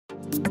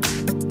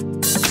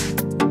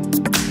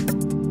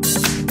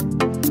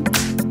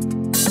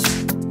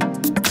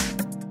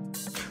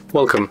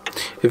Welcome.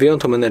 If you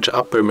want to manage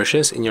app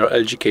permissions in your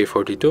LG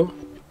K42,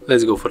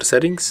 let's go for the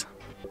settings.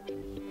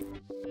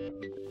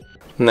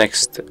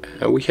 Next,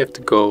 we have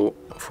to go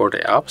for the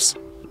apps.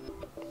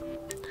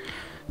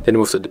 Then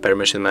move to the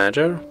permission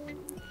manager.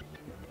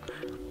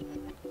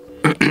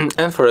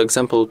 And for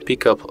example,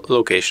 pick up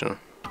location.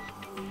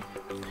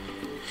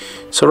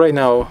 So right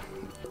now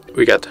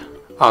we got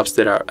apps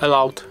that are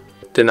allowed,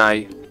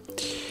 deny,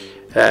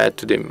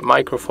 to the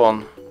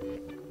microphone.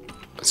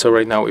 So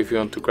right now, if you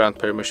want to grant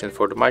permission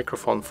for the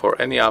microphone for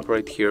any app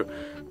right here,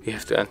 you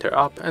have to enter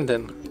app and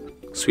then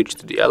switch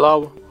to the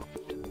allow.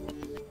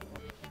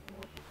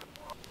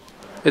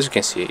 As you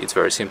can see, it's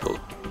very simple.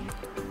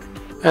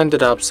 And the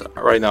apps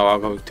right now are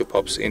going to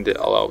pop in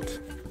the allowed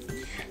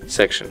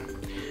section.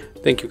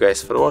 Thank you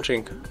guys for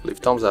watching. Leave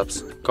thumbs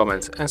ups,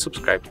 comments and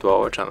subscribe to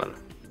our channel.